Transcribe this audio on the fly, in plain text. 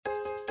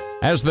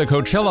As the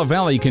Coachella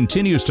Valley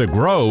continues to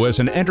grow as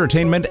an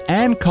entertainment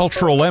and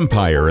cultural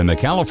empire in the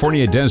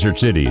California desert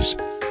cities,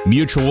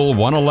 Mutual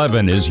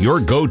 111 is your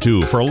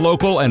go-to for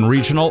local and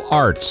regional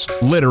arts,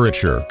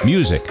 literature,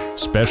 music,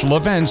 special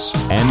events,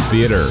 and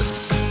theater.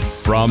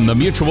 From the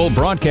Mutual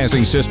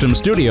Broadcasting System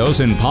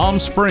studios in Palm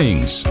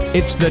Springs,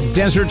 it's The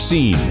Desert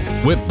Scene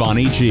with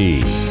Bonnie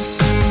G.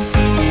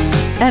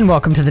 And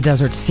welcome to The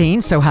Desert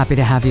Scene. So happy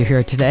to have you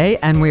here today.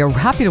 And we are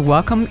happy to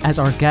welcome as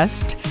our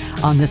guest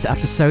on this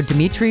episode,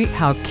 Dimitri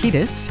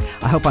Halkidis.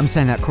 I hope I'm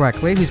saying that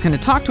correctly. He's going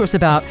to talk to us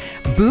about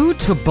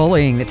Boo2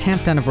 Bullying, the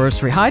 10th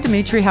anniversary. Hi,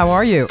 Dimitri. How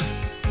are you?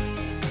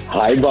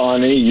 Hi,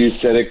 Bonnie. You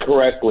said it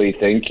correctly.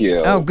 Thank you.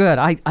 Oh, good.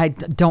 I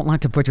don't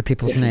like to butcher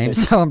people's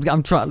names, so I'm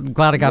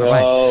glad I got it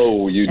right.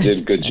 Oh, you did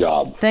a good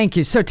job. Thank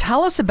you. So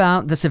tell us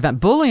about this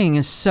event. Bullying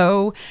is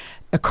so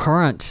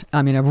current,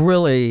 a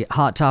really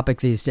hot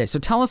topic these days. So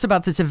tell us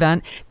about this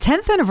event,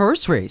 10th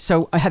anniversary.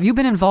 So have you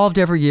been involved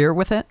every year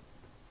with it?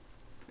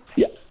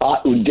 Yeah,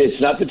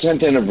 it's not the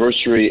 10th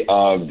anniversary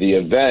of the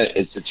event.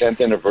 It's the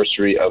 10th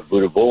anniversary of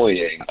Boo2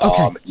 Bullying.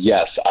 Okay.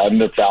 Yes, I'm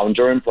the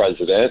founder and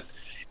president,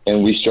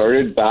 and we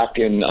started back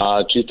in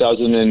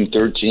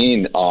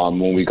 2013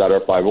 when we got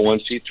our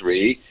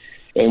 501c3,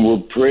 and we're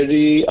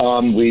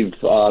we've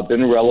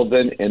been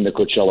relevant in the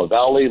Coachella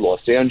Valley,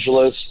 Los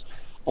Angeles,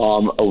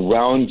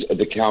 around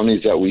the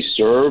counties that we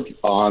serve,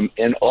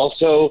 and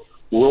also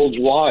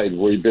worldwide.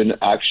 We've been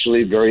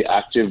actually very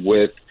active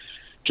with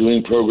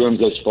doing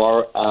programs as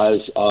far as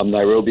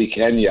Nairobi,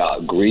 Kenya,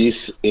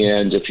 Greece,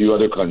 and a few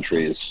other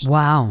countries.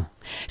 Wow.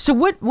 So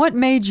what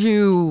made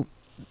you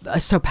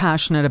so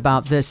passionate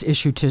about this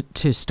issue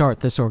to start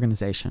this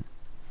organization?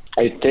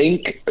 I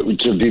think,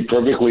 to be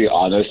perfectly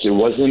honest, it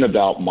wasn't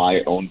about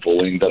my own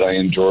bullying that I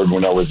endured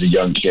when I was a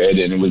young kid,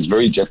 and it was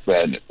very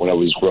different when I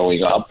was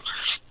growing up.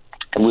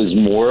 It was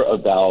more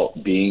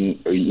about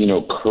being,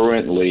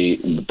 currently,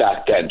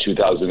 back then,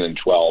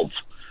 2012,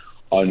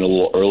 and a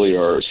little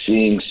earlier,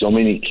 seeing so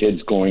many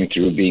kids going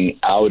through being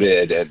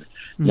outed and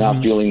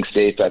not feeling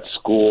safe at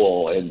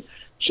school, and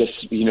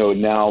just,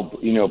 now,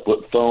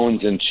 put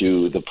phones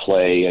into the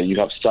play, and you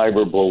have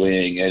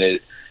cyberbullying, and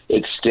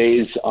it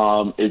stays,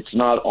 it's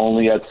not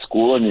only at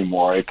school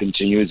anymore, it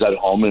continues at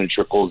home, and it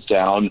trickles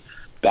down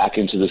back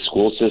into the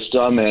school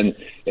system, and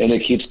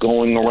it keeps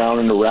going around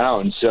and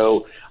around.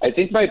 So I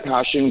think my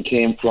passion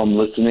came from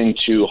listening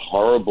to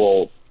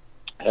horrible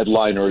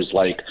headliners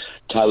like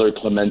Tyler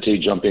Clemente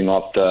jumping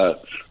off the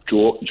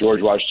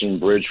George Washington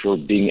Bridge for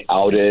being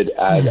outed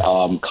at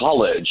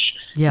college,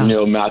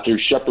 Matthew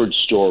Shepard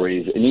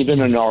stories, and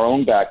even in our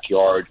own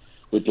backyard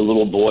with the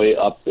little boy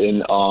up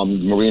in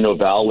Moreno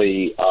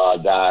Valley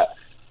that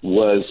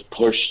was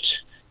pushed.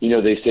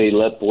 They say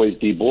let boys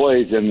be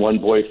boys, and one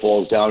boy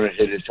falls down and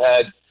hit his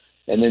head,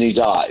 and then he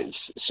dies.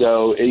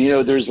 So,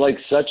 there's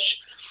such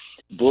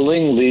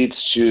bullying leads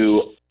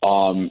to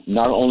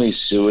not only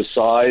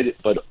suicide,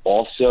 but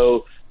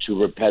also to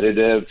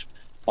repetitive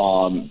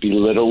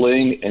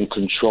belittling and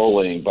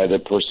controlling by the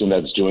person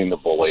that's doing the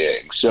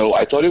bullying. So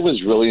I thought it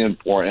was really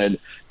important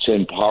to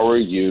empower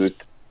youth,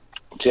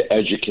 to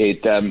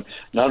educate them,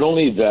 not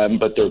only them,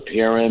 but their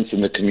parents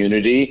and the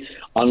community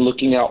on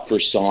looking out for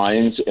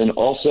signs. And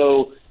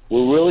also,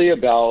 we're really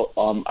about,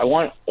 I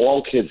want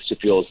all kids to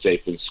feel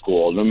safe in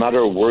school, no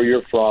matter where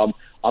you're from.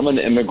 I'm an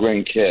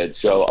immigrant kid,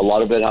 so a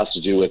lot of it has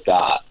to do with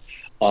that.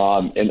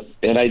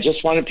 And I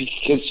just want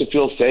kids to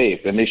feel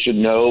safe, and they should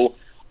know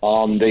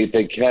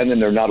they can,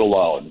 and they're not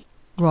alone.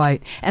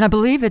 Right. And I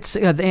believe it's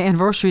the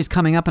anniversary is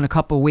coming up in a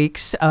couple of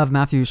weeks of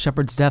Matthew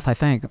Shepard's death, I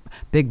think.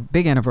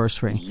 Big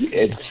anniversary.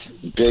 It's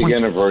big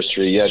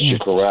anniversary. Yes, You're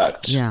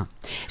correct. Yeah.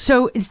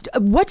 So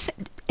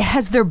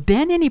has there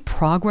been any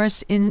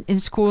progress in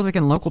schools, like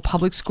in local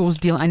public schools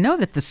dealing? I know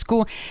that the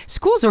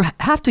schools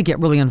have to get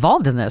really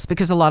involved in this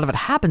because a lot of it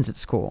happens at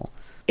school.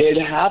 It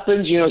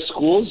happens,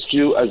 schools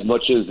do as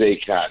much as they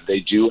can. They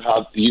do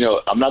have,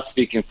 I'm not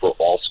speaking for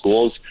all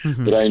schools,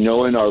 but I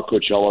know in our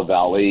Coachella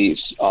Valley,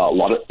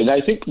 and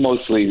I think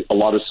mostly a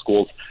lot of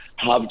schools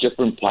have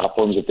different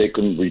platforms that they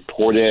can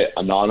report it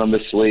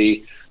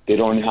anonymously. They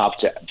don't have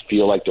to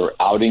feel like they're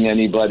outing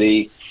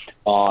anybody.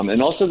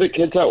 And also the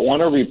kids that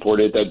want to report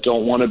it, that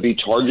don't want to be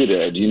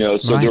targeted,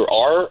 so There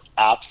are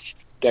apps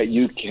that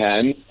you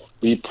can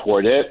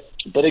report it.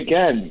 But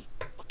again,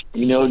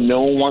 no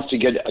one wants to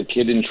get a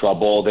kid in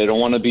trouble. They don't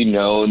want to be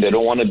known. They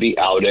don't want to be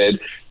outed.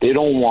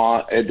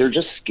 They're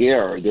just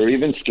scared. They're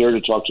even scared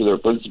to talk to their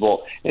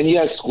principal. And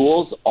yes,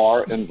 schools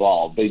are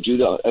involved. They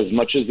do as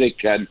much as they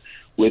can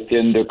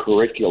within the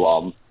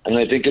curriculum. And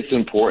I think it's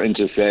important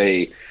to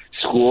say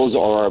schools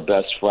are our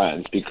best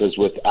friends, because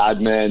with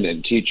admin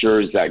and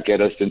teachers that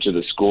get us into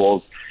the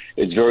schools,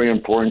 it's very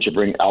important to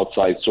bring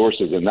outside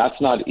sources, and that's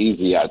not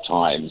easy at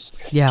times.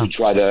 To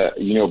try to,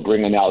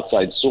 bring an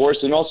outside source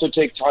and also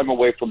take time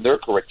away from their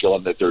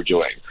curriculum that they're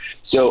doing.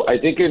 So I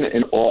think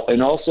and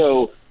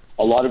also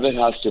a lot of it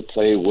has to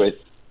play with,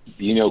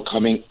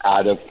 coming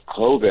out of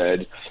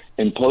COVID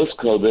and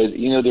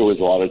post-COVID, there was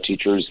a lot of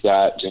teachers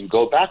that didn't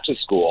go back to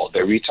school.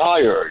 They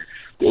retired.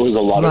 There was a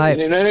lot of,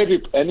 in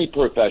any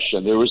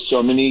profession, there was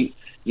so many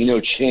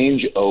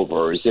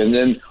changeovers. And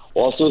then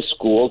also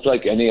schools,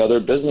 like any other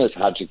business,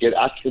 had to get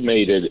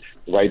acclimated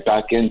right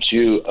back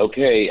into,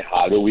 okay,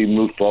 how do we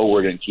move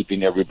forward in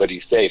keeping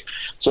everybody safe?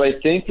 So I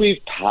think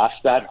we've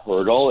passed that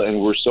hurdle,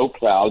 and we're so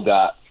proud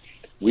that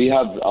we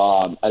have,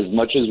 as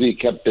much as we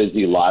kept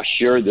busy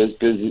last year, this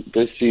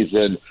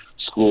season,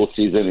 school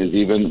season, is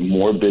even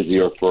more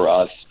busier for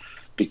us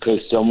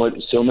because so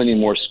many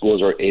more schools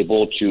are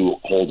able to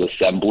hold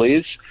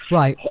assemblies,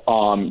 right?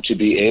 To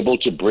be able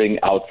to bring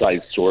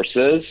outside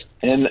sources.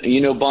 And,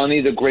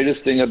 Bonnie, the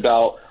greatest thing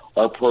about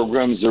our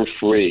programs are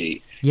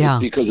free. Yeah.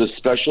 It's because of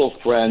special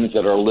friends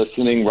that are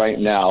listening right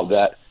now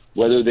that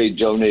whether they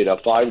donate a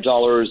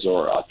 $5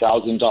 or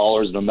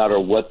 $1,000, no matter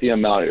what the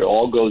amount, it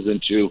all goes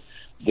into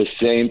the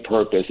same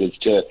purpose. It's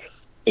to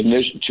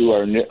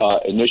our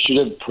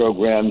initiative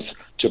programs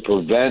to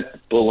prevent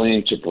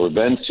bullying, to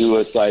prevent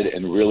suicide,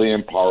 and really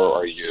empower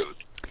our youth.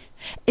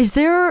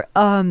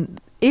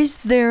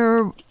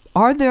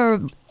 Are there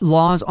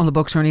laws on the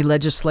books or any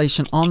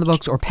legislation on the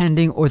books or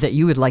pending or that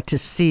you would like to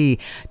see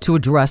to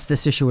address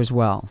this issue as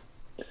well?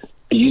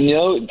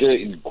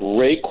 The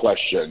great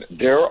question.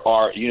 There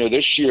are,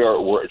 this year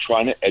we're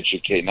trying to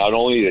educate not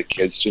only the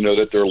kids to know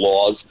that there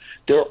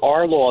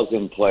are laws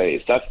in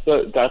place. That's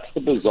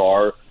the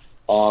bizarre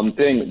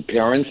thing.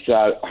 Parents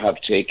that have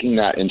taken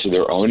that into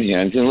their own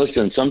hands. And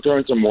listen, some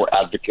parents are more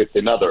advocates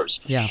than others.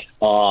 Yeah.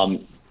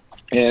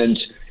 And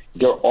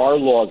there are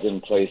laws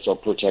in place for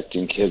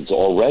protecting kids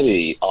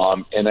already.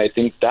 And I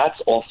think that's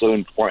also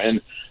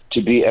important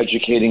to be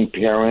educating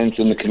parents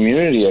in the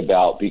community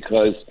about,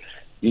 because,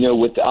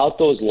 without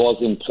those laws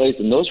in place,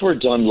 and those were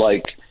done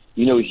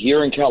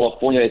here in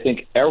California, I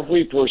think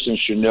every person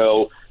should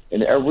know,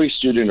 and every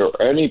student or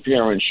any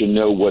parent should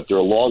know what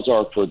their laws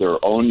are for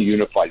their own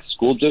unified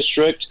school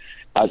district,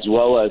 as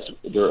well as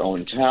their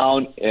own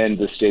town and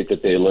the state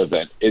that they live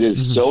in. It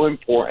is so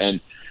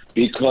important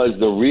because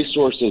the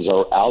resources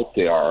are out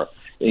there.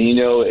 And,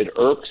 it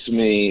irks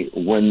me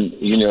when,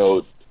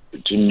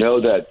 to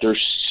know that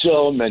there's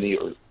so many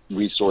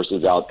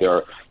resources out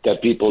there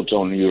that people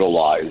don't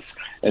utilize.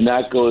 And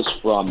that goes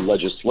from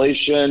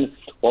legislation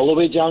all the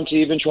way down to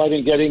even trying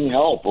to getting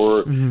help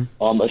or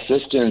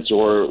assistance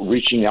or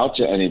reaching out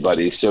to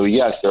anybody. So,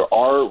 yes, there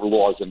are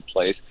laws in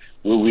place.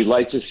 Would we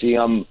like to see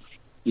them,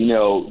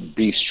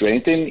 be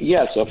strengthened?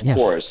 Yes, of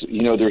course.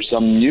 There's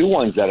some new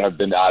ones that have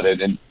been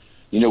added. And,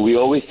 we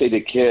always say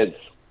to kids,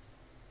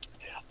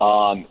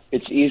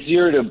 it's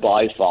easier to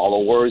buy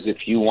followers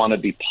if you want to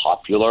be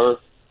popular.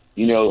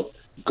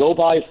 Go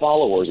buy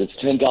followers. It's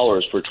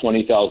 $10 for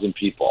 20,000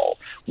 people,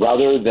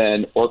 rather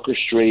than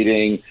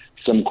orchestrating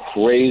some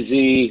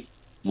crazy,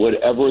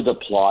 whatever the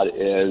plot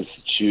is,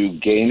 to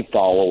gain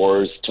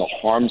followers, to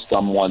harm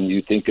someone.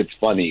 You think it's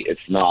funny.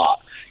 It's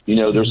not.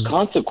 There's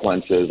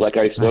consequences. Like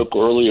I spoke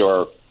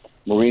earlier,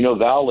 Moreno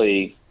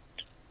Valley,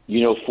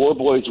 4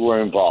 boys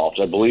were involved.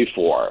 I believe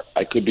 4.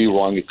 I could be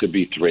wrong. It could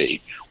be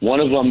 3. One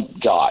of them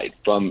died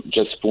from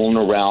just fooling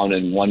around,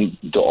 and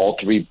all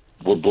 3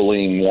 were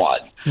bullying one.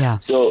 Yeah.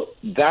 So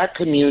that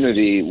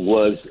community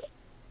was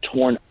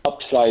torn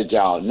upside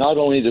down. Not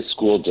only the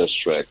school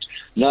district,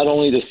 not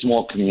only the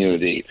small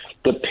community,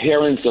 the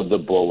parents of the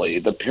bully,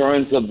 the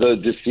parents of the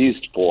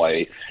deceased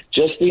boy,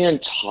 just the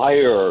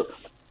entire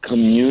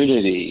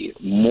community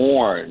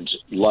mourned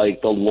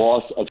like the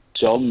loss of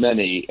so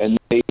many. And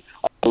I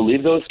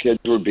believe those kids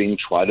were being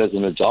tried as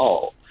an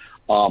adult,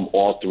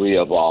 all 3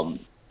 of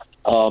them.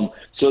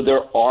 So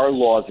there are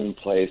laws in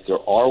place. There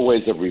are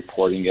ways of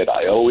reporting it.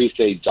 I always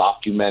say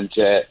document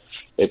it.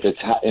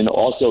 And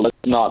also let's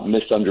not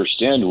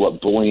misunderstand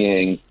what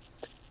bullying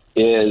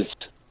is,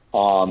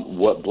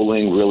 what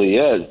bullying really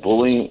is.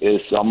 Bullying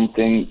is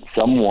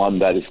someone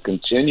that is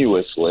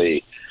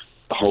continuously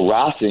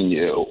harassing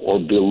you or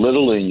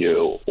belittling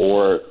you,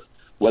 or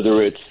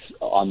whether it's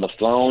on the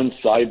phone,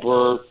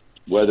 cyber,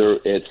 whether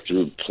it's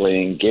through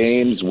playing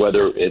games,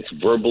 whether it's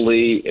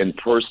verbally, in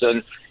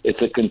person.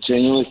 It's a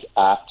continuous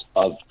act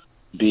of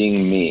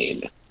being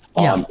mean.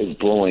 Is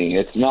bullying.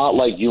 It's not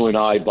like you and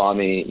I,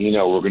 Bonnie,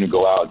 we're going to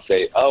go out and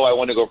say, oh, I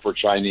want to go for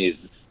Chinese.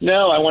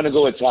 No, I want to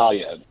go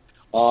Italian.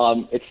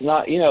 It's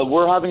not,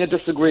 we're having a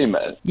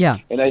disagreement. Yeah.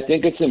 And I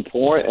think it's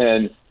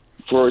important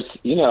for,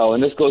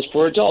 and this goes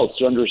for adults,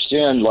 to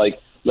understand,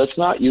 let's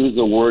not use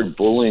the word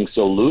bullying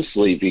so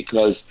loosely,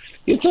 because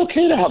it's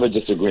okay to have a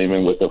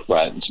disagreement with a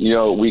friend.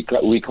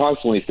 We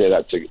constantly say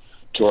that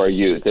to our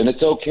youth. And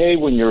it's okay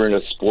when you're in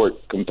a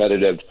sport,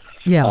 competitive,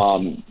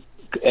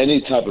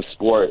 any type of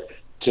sport,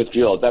 to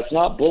feel that's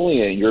not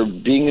bullying. You're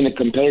being in a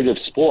competitive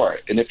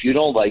sport. And if you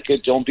don't like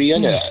it, don't be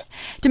in it.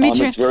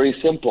 Dimitri, it's very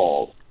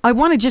simple. I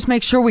want to just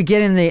make sure we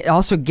get in the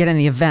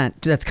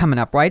event that's coming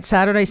up, right?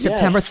 Saturday,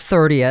 September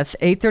 30th,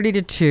 8:30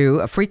 to 2,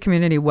 a free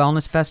community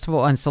wellness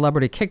festival and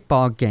celebrity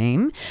kickball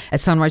game at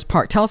Sunrise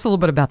Park. Tell us a little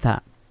bit about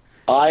that.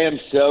 I am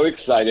so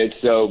excited.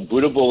 So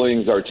Boo2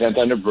 Bullying is our 10th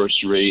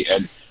anniversary,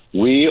 and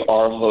we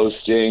are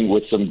hosting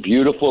with some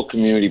beautiful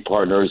community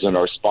partners and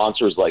our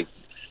sponsors like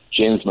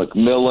James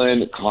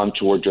McMillan,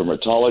 Contour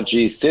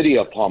Dermatology, City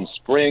of Palm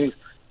Springs,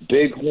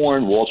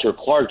 Bighorn, Walter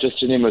Clark, just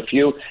to name a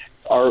few.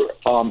 are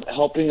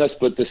helping us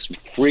put this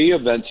free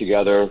event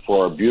together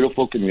for our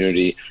beautiful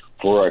community,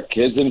 for our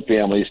kids and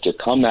families to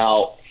come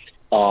out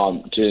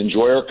to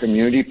enjoy our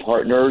community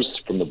partners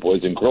from the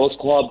Boys and Girls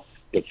Club,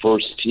 the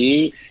First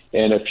Tee,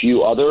 and a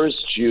few others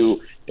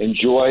to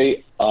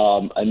enjoy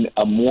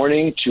a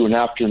morning to an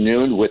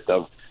afternoon with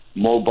a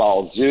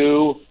mobile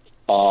zoo,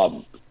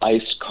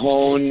 ice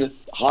cone,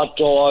 hot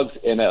dogs,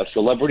 and a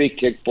celebrity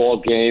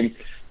kickball game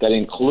that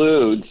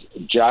includes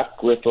Jack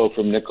Griffo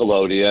from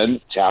Nickelodeon,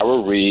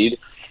 Tara Reid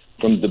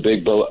from The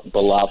Big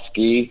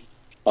Lebowski,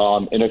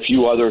 and a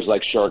few others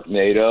like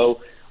Sharknado,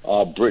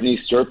 Brittany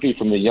Serpy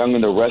from The Young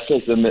and the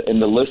Restless,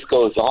 and the list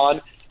goes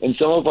on. And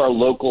some of our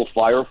local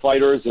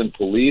firefighters and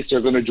police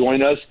are going to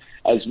join us,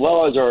 as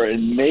well as our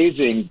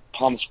amazing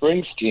Palm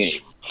Springs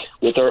team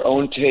with our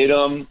own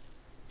Tatum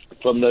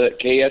from the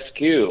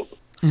KSQ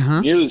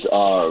news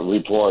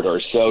reporter.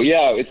 So,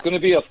 yeah, it's going to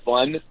be a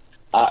fun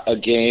a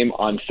game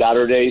on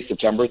Saturday,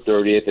 September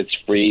 30th. It's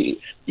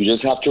free. You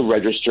just have to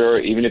register.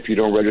 Even if you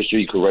don't register,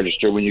 you can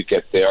register when you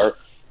get there.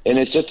 And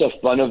it's just a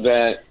fun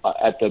event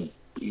at the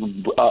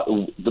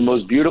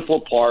most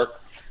beautiful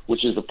park,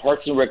 which is the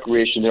Parks and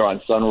Recreation there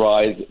on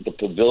Sunrise, the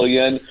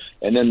Pavilion.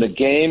 And then the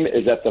game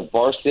is at the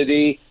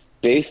varsity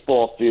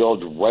baseball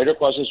field right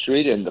across the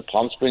street in the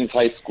Palm Springs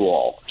High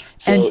School.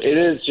 So it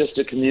is just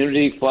a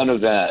community fun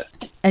event.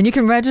 And you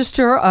can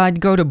register.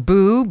 Go to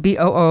Boo,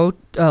 B-O-O,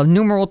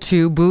 numeral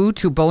 2,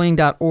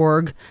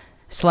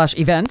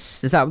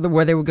 boo2bowling.org/events. Is that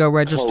where they would go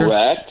register?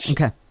 Correct.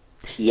 Okay.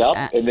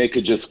 Yep, and they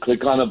could just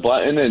click on a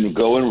button and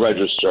go and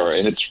register,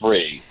 and it's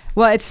free.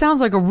 Well, it sounds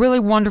like a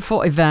really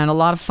wonderful event, a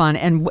lot of fun,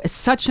 and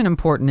such an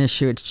important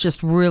issue. It's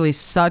just really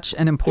such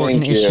an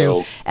important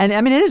issue. And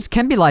I mean,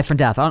 can be life and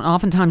death.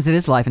 Oftentimes it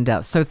is life and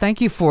death. So thank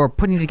you for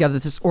putting together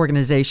this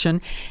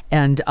organization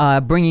and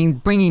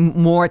bringing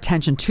more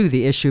attention to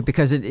the issue,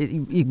 because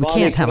we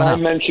can't have enough.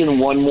 Can I mention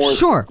one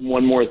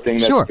more thing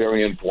that's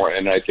very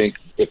important? I think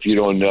if you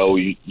don't know,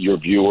 your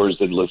viewers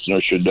and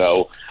listeners should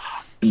know.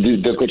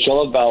 The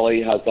Coachella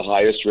Valley has the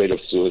highest rate of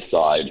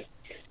suicide,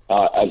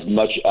 as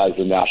much as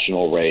the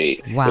national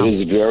rate. Wow. It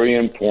is very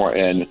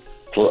important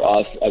for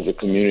us as a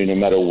community, no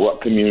matter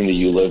what community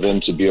you live in,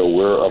 to be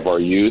aware of our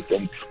youth.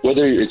 And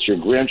whether it's your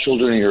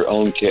grandchildren or your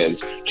own kids,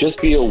 just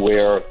be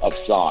aware of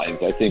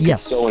signs. I think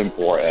it's so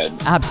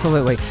important.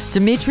 Absolutely.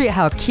 Dimitri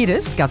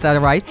Halkidis, got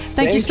that right.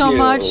 Thank you so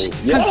much.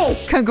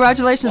 Yes.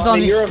 Congratulations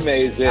Bonnie, you're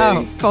amazing.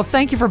 Well,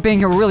 thank you for being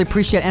here. We really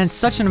appreciate it. And it's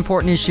such an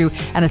important issue.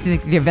 And I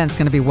think the event's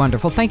going to be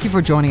wonderful. Thank you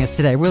for joining us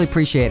today. Really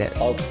appreciate it.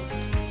 Of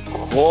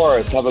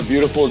course. Have a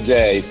beautiful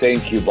day.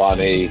 Thank you,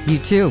 Bonnie. You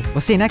too.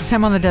 We'll see you next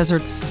time on The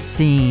Desert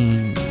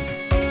Scene.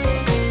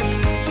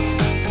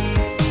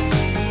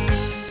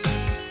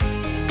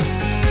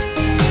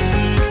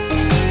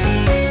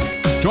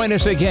 Join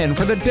us again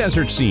for The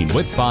Desert Scene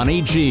with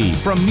Bonnie G.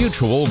 from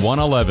Mutual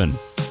 111.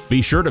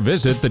 Be sure to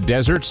visit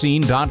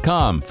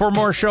thedesertscene.com for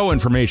more show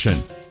information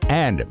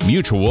and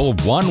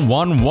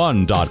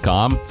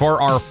mutual111.com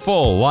for our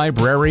full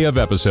library of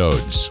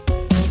episodes.